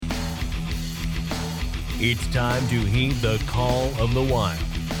It's time to heed the call of the wild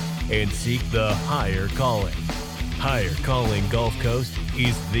and seek the higher calling. Higher Calling Gulf Coast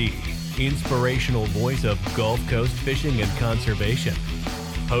is the inspirational voice of Gulf Coast fishing and conservation.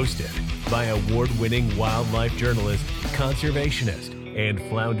 Hosted by award-winning wildlife journalist, conservationist, and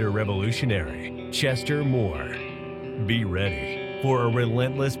flounder revolutionary, Chester Moore. Be ready for a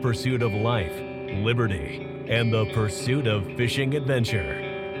relentless pursuit of life, liberty, and the pursuit of fishing adventure.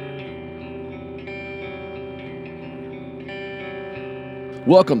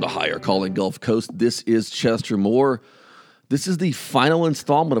 Welcome to Higher Calling Gulf Coast. This is Chester Moore. This is the final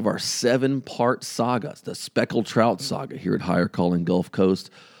installment of our 7-part saga, the Speckled Trout saga here at Higher Calling Gulf Coast,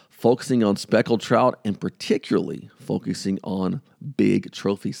 focusing on speckled trout and particularly focusing on big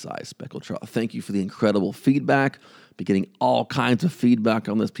trophy-sized speckled trout. Thank you for the incredible feedback. Been getting all kinds of feedback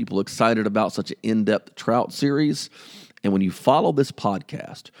on this. People excited about such an in-depth trout series. And when you follow this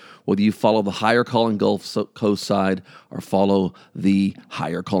podcast, whether you follow the Higher Calling Gulf Coast side or follow the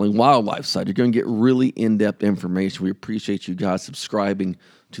Higher Calling Wildlife side, you're going to get really in-depth information. We appreciate you guys subscribing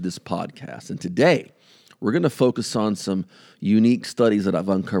to this podcast. And today, we're going to focus on some unique studies that I've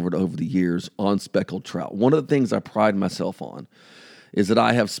uncovered over the years on speckled trout. One of the things I pride myself on is that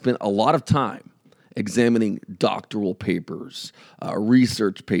I have spent a lot of time examining doctoral papers,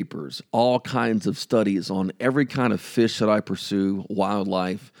 research papers, all kinds of studies on every kind of fish that I pursue,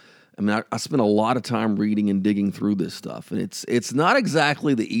 wildlife. I mean, I spend a lot of time reading and digging through this stuff, and it's not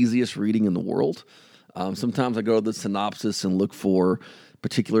exactly the easiest reading in the world. Sometimes I go to the synopsis and look for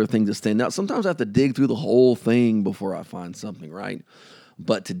particular things that stand out. Sometimes I have to dig through the whole thing before I find something, right?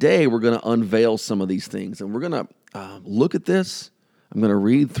 But today we're going to unveil some of these things, and we're going to look at this. I'm going to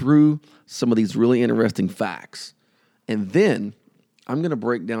read through some of these really interesting facts, and then I'm going to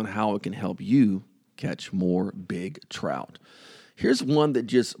break down how it can help you catch more big trout. Here's one that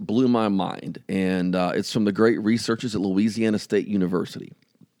just blew my mind, and it's from the great researchers at Louisiana State University.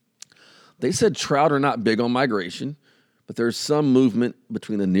 They said trout are not big on migration, but there's some movement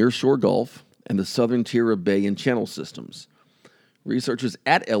between the nearshore Gulf and the southern tier of bay and channel systems. Researchers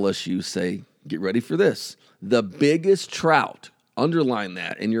at LSU say, get ready for this, the biggest trout, underline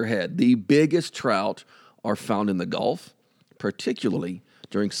that in your head, the biggest trout are found in the Gulf, particularly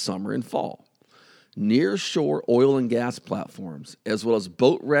during summer and fall. Nearshore oil and gas platforms, as well as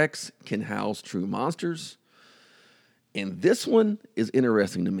boat wrecks, can house true monsters. And this one is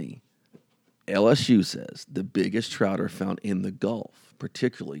interesting to me. LSU says the biggest trout are found in the Gulf,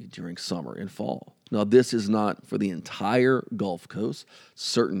 particularly during summer and fall. Now, this is not for the entire Gulf Coast.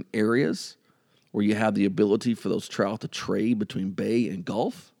 Certain areas where you have the ability for those trout to trade between bay and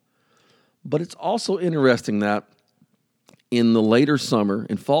Gulf. But it's also interesting that in the later summer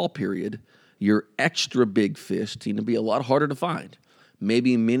and fall period, your extra big fish seem to be a lot harder to find.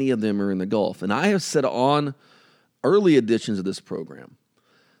 Maybe many of them are in the Gulf. And I have said on early editions of this program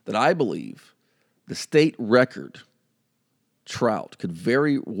that I believe the state record trout could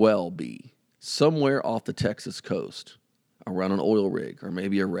very well be somewhere off the Texas coast around an oil rig or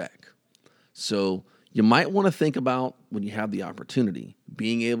maybe a wreck. So you might want to think about, when you have the opportunity,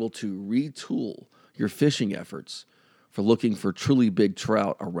 being able to retool your fishing efforts for looking for truly big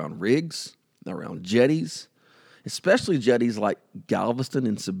trout around rigs, around jetties, especially jetties like Galveston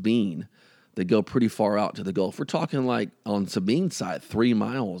and Sabine that go pretty far out to the Gulf. We're talking like on Sabine's side, 3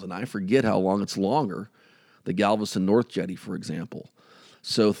 miles, and I forget how long it's longer, the Galveston North Jetty, for example.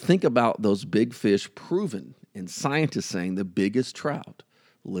 So think about those big fish proven, and scientists saying the biggest trout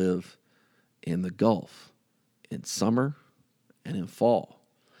live in the Gulf in summer and in fall.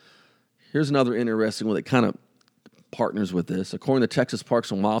 Here's another interesting one that kind of partners with this. According to the Texas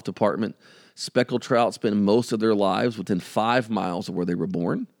Parks and Wildlife Department, speckled trout spend most of their lives within 5 miles of where they were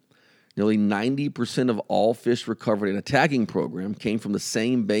born. Nearly 90% of all fish recovered in a tagging program came from the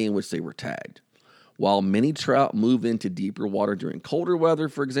same bay in which they were tagged. While many trout move into deeper water during colder weather,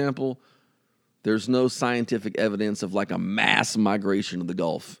 for example, there's no scientific evidence of like a mass migration to the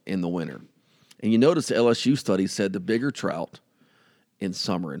Gulf in the winter. And you notice the LSU study said the bigger trout in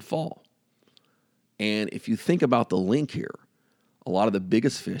summer and fall. And if you think about the link here, a lot of the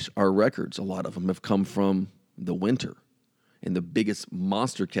biggest fish are records. A lot of them have come from the winter and the biggest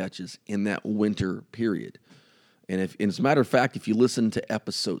monster catches in that winter period. And as a matter of fact, if you listen to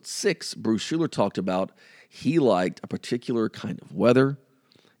episode 6, Bruce Schuler talked about he liked a particular kind of weather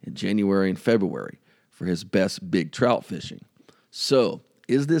in January and February for his best big trout fishing. So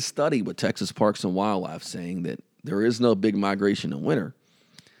is this study with Texas Parks and Wildlife saying that there is no big migration in winter?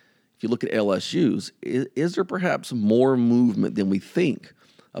 If you look at LSU's, is there perhaps more movement than we think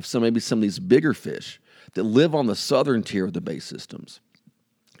of maybe some of these bigger fish that live on the southern tier of the bay systems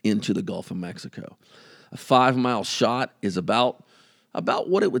into the Gulf of Mexico? A 5-mile shot is about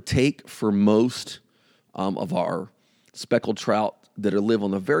what it would take for most of our speckled trout that live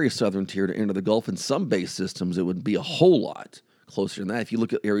on the very southern tier to enter the Gulf. In some bay systems, it would be a whole lot closer than that. If you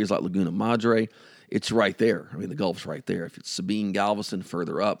look at areas like Laguna Madre, it's right there. I mean, the Gulf's right there. If it's Sabine, Galveston,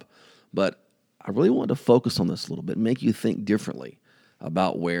 further up. But I really wanted to focus on this a little bit, make you think differently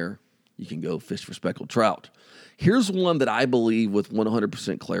about where you can go fish for speckled trout. Here's one that I believe with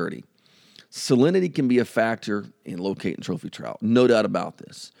 100% clarity. Salinity can be a factor in locating trophy trout. No doubt about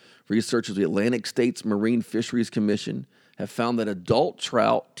this. Researchers of the Atlantic States Marine Fisheries Commission have found that adult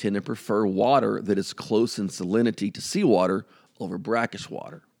trout tend to prefer water that is close in salinity to seawater over brackish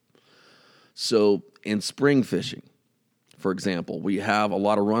water. So in spring fishing, for example, we have a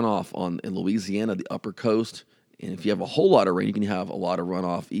lot of runoff in Louisiana, the upper coast. And if you have a whole lot of rain, you can have a lot of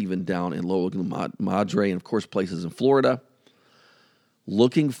runoff even down in Lower Madre and, of course, places in Florida.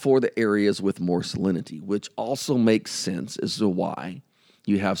 Looking for the areas with more salinity, which also makes sense as to why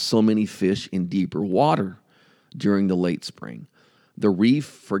you have so many fish in deeper water during the late spring. The reef,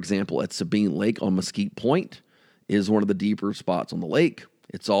 for example, at Sabine Lake on Mesquite Point is one of the deeper spots on the lake.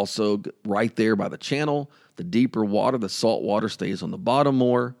 It's also right there by the channel. The deeper water, the salt water stays on the bottom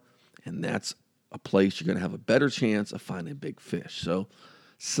more, and that's a place you're going to have a better chance of finding big fish. So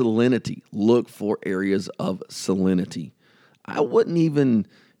salinity, look for areas of salinity. I wouldn't even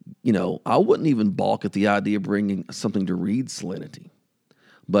balk at the idea of bringing something to read salinity.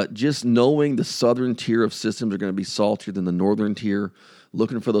 But just knowing the southern tier of systems are going to be saltier than the northern tier,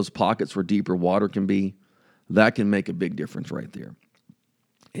 looking for those pockets where deeper water can be, that can make a big difference right there.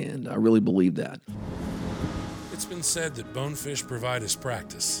 And I really believe that. It's been said that bonefish provide us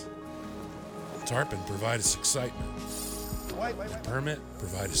practice. Tarpon provide us excitement. And permit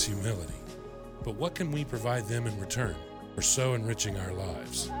provide us humility. But what can we provide them in return for so enriching our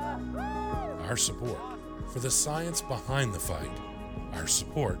lives? Our support for the science behind the fight. Our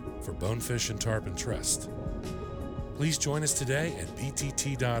support for Bonefish and Tarpon Trust. Please join us today at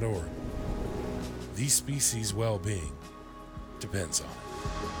ptt.org. These species' well-being depends on it.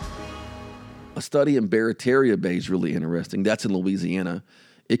 A study in Barataria Bay is really interesting. That's in Louisiana.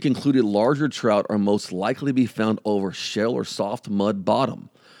 It concluded larger trout are most likely to be found over shell or soft mud bottom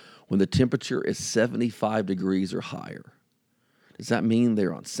when the temperature is 75 degrees or higher. Does that mean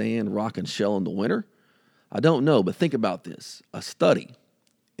they're on sand, rock, and shell in the winter? I don't know, but think about this. A study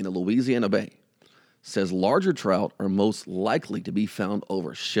in the Louisiana Bay says larger trout are most likely to be found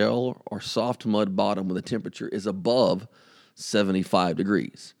over shell or soft mud bottom when the temperature is above 75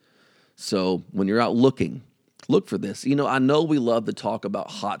 degrees. So when you're out looking, look for this. I know we love to talk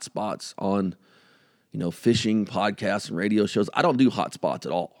about hot spots on, fishing podcasts and radio shows. I don't do hot spots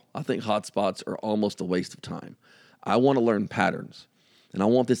at all. I think hot spots are almost a waste of time. I want to learn patterns, and I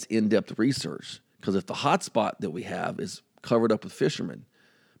want this in-depth research, because if the hot spot that we have is covered up with fishermen,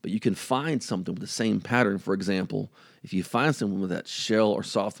 but you can find something with the same pattern. For example, if you find someone with that shell or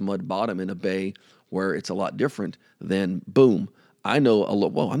soft mud bottom in a bay where it's a lot different, then boom, I know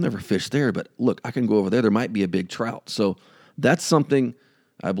I've never fished there, but look, I can go over there. There might be a big trout. So that's something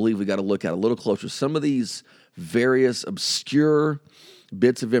I believe we got to look at a little closer. Some of these various obscure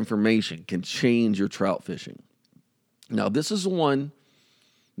bits of information can change your trout fishing. Now, this is one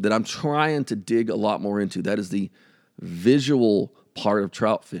that I'm trying to dig a lot more into. That is the visual part of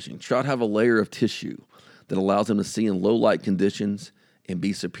trout fishing. Trout have a layer of tissue that allows them to see in low light conditions and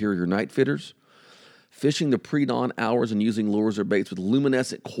be superior night fitters. Fishing the pre-dawn hours and using lures or baits with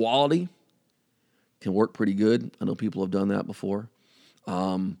luminescent quality can work pretty good. I know people have done that before.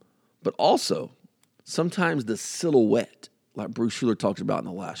 But also, sometimes the silhouette, like Bruce Schuler talked about in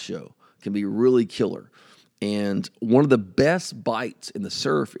the last show, can be really killer. And one of the best bites in the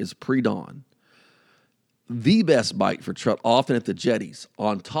surf is pre-dawn. The best bite for trout, often at the jetties,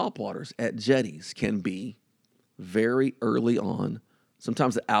 on topwaters at jetties, can be very early on,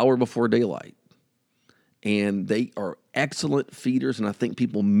 sometimes an hour before daylight. And they are excellent feeders, and I think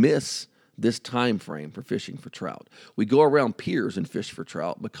people miss this time frame for fishing for trout. We go around piers and fish for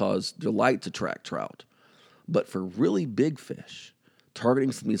trout because their lights attract trout. But for really big fish,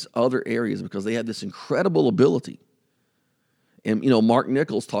 targeting some of these other areas because they have this incredible ability. And, Mark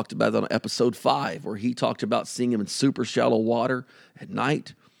Nichols talked about that on episode 5, where he talked about seeing them in super shallow water at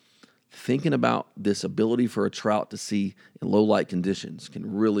night. Thinking about this ability for a trout to see in low light conditions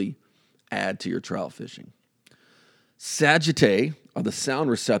can really add to your trout fishing. Sagittae are the sound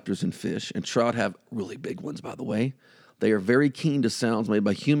receptors in fish, and trout have really big ones, by the way. They are very keen to sounds made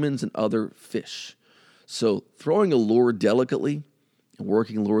by humans and other fish. So throwing a lure delicately and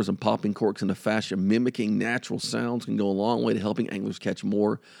working lures and popping corks in a fashion mimicking natural sounds can go a long way to helping anglers catch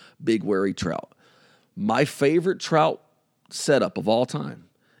more big, wary trout. My favorite trout setup of all time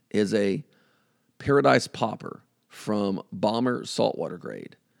is a Paradise Popper from Bomber Saltwater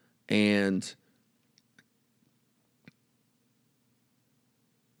Grade. And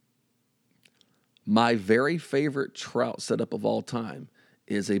my very favorite trout setup of all time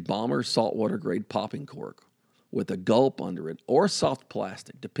is a Bomber Saltwater Grade popping cork with a gulp under it or soft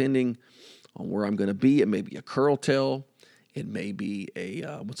plastic, depending on where I'm going to be. It may be a curl tail. It may be a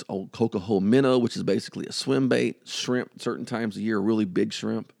what's old cocoa minnow, which is basically a swim bait, shrimp certain times of year, really big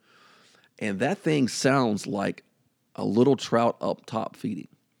shrimp. And that thing sounds like a little trout up top feeding.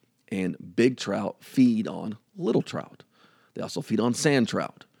 And big trout feed on little trout. They also feed on sand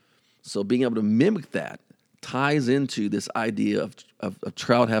trout. So being able to mimic that ties into this idea of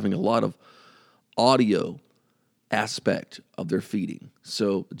trout having a lot of audio aspect of their feeding.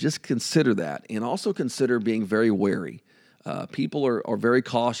 So just consider that, and also consider being very wary. People are very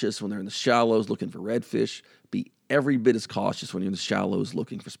cautious when they're in the shallows looking for redfish. Be every bit as cautious when you're in the shallows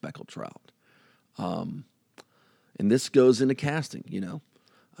looking for speckled trout. And this goes into casting,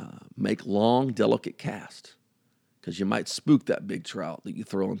 make long, delicate cast, because you might spook that big trout that you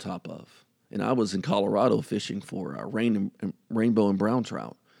throw on top of. And I was in Colorado fishing for rainbow and brown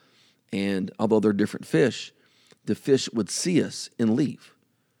trout. And although they're different fish, the fish would see us and leave.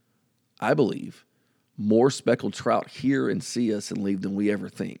 I believe more speckled trout hear and see us and leave than we ever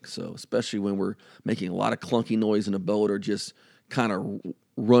think. So especially when we're making a lot of clunky noise in a boat or just kind of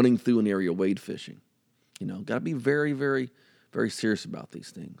running through an area wade fishing. Got to be very, very, very serious about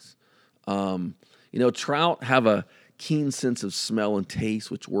these things. Trout have a keen sense of smell and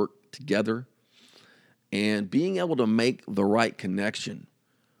taste, which work together. And being able to make the right connection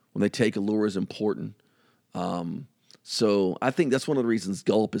when they take a lure is important. So I think that's one of the reasons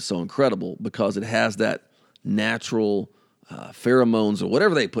gulp is so incredible, because it has that natural pheromones or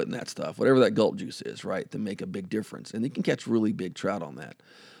whatever they put in that stuff, whatever that gulp juice is, right, to make a big difference. And you can catch really big trout on that.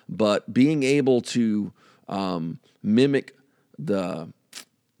 But being able to mimic the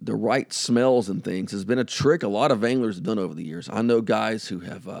right smells and things has been a trick a lot of anglers have done over the years. I know guys who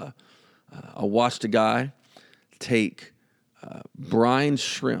have, I watched a guy take brine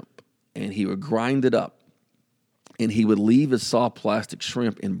shrimp, and he would grind it up, and he would leave his soft plastic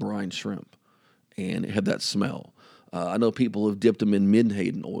shrimp in brine shrimp, and it had that smell. I know people have dipped them in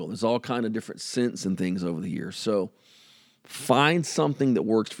Menhaden oil. There's all kind of different scents and things over the years. So find something that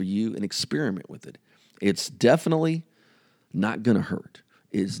works for you and experiment with it. It's definitely not going to hurt.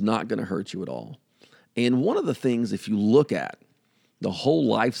 It's not going to hurt you at all. And one of the things, if you look at the whole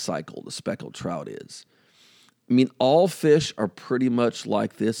life cycle the speckled trout is, all fish are pretty much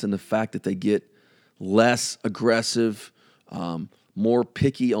like this in the fact that they get less aggressive, more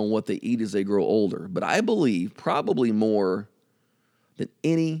picky on what they eat as they grow older. But I believe probably more than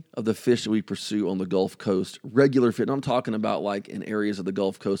any of the fish that we pursue on the Gulf Coast, regular fish. And I'm talking about like in areas of the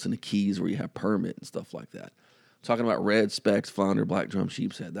Gulf Coast and the Keys where you have permit and stuff like that. I'm talking about red, specks, flounder, black drum,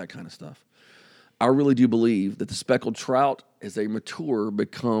 sheepshead, that kind of stuff. I really do believe that the speckled trout, as they mature,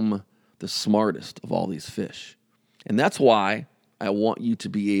 become the smartest of all these fish. And that's why I want you to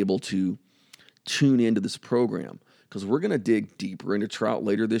be able to tune into this program, because we're going to dig deeper into trout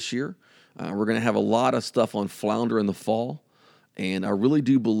later this year. We're going to have a lot of stuff on flounder in the fall. And I really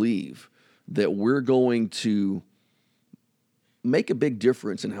do believe that we're going to make a big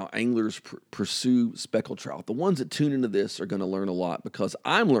difference in how anglers pursue speckled trout. The ones that tune into this are going to learn a lot, because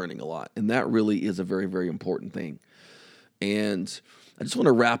I'm learning a lot. And that really is a very, very important thing. And I just want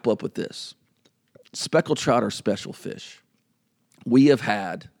to wrap up with this. Speckled trout are special fish. We have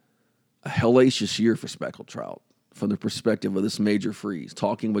had a hellacious year for speckled trout from the perspective of this major freeze,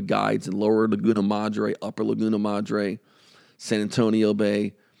 talking with guides in Lower Laguna Madre, Upper Laguna Madre, San Antonio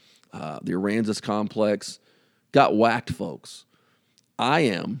Bay, the Aransas Complex, got whacked, folks. I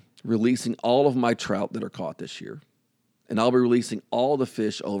am releasing all of my trout that are caught this year, and I'll be releasing all the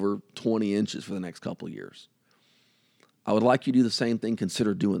fish over 20 inches for the next couple of years. I would like you to do the same thing,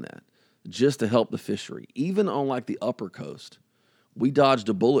 consider doing that, just to help the fishery. Even on like the upper coast, we dodged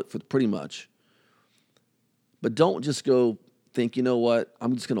a bullet for pretty much. But don't just go think, you know what,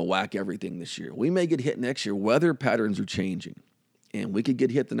 I'm just going to whack everything this year. We may get hit next year. Weather patterns are changing, and we could get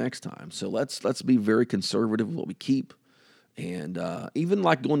hit the next time. So let's be very conservative with what we keep. And even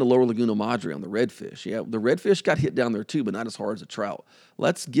like going to Lower Laguna Madre on the redfish. Yeah, the redfish got hit down there too, but not as hard as the trout.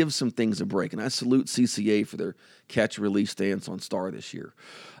 Let's give some things a break. And I salute CCA for their catch-release stance on Star this year.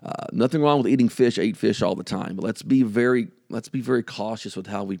 Nothing wrong with eating fish, I eat fish all the time. But let's be very cautious with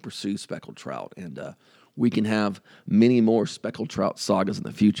how we pursue speckled trout. And we can have many more speckled trout sagas in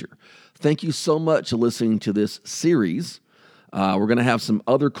the future. Thank you so much for listening to this series. We're going to have some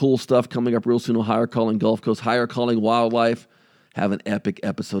other cool stuff coming up real soon on Higher Calling Gulf Coast, Higher Calling Wildlife. Have an epic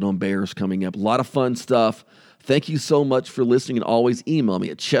episode on bears coming up. A lot of fun stuff. Thank you so much for listening, and always email me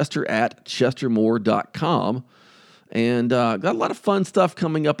at chester@chestermore.com. And got a lot of fun stuff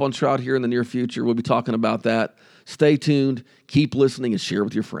coming up on trout here in the near future. We'll be talking about that. Stay tuned, keep listening, and share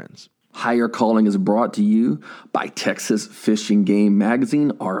with your friends. Higher Calling is brought to you by Texas Fish and Game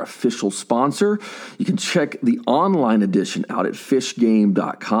Magazine, our official sponsor. You can check the online edition out at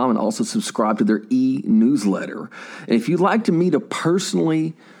fishgame.com and also subscribe to their e-newsletter. And if you'd like me to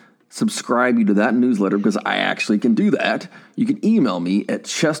personally subscribe you to that newsletter, because I actually can do that, you can email me at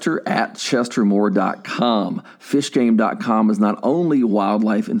chester@chestermore.com. Fishgame.com is not only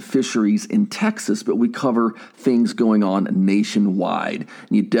wildlife and fisheries in Texas, but we cover things going on nationwide.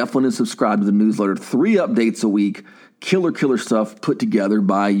 And you definitely need to subscribe to the newsletter. 3 updates a week. Killer stuff put together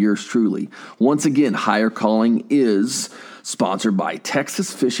by yours truly. Once again, Higher Calling is sponsored by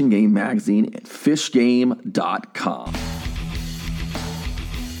Texas Fish and Game Magazine at fishgame.com.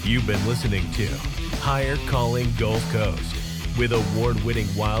 You've been listening to Higher Calling Gulf Coast with award-winning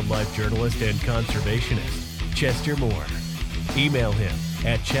wildlife journalist and conservationist Chester Moore. Email him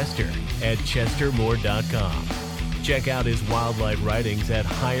at chester@chestermore.com. Check out his wildlife writings at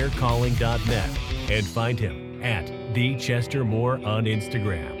highercalling.net and find him at @TheChesterMoore on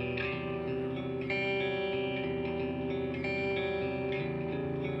Instagram.